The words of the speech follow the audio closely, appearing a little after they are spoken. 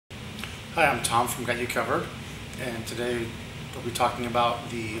Hi, I'm Tom from Got You Covered, and today we'll be talking about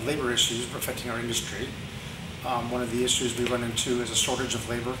the labor issues affecting our industry. One of the issues we run into is a shortage of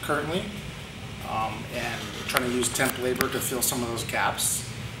labor currently, and we're trying to use temp labor to fill some of those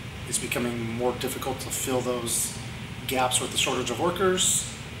gaps. It's becoming more difficult to fill those gaps with the shortage of workers,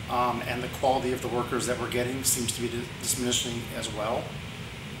 and the quality of the workers that we're getting seems to be diminishing as well.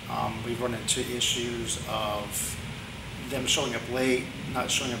 We've run into issues of them showing up late, not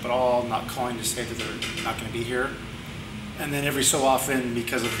showing up at all, not calling to say that they're not going to be here. And then every so often,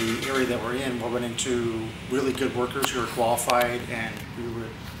 because of the area that we're in, we'll run into really good workers who are qualified, and we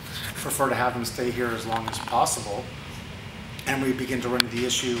would prefer to have them stay here as long as possible. And we begin to run into the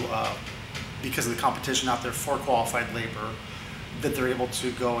issue, because of the competition out there for qualified labor, that they're able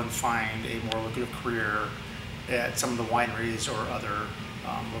to go and find a more lucrative career at some of the wineries or other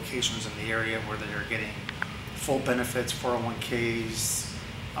locations in the area where they're getting full benefits, 401ks,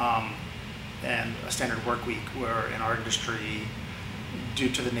 and a standard work week, where in our industry, due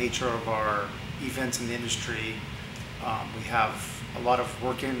to the nature of our events in the industry, we have a lot of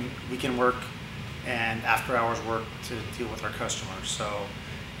weekend work and after hours work to deal with our customers. So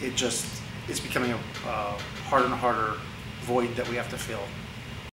it's becoming a harder and harder void that we have to fill.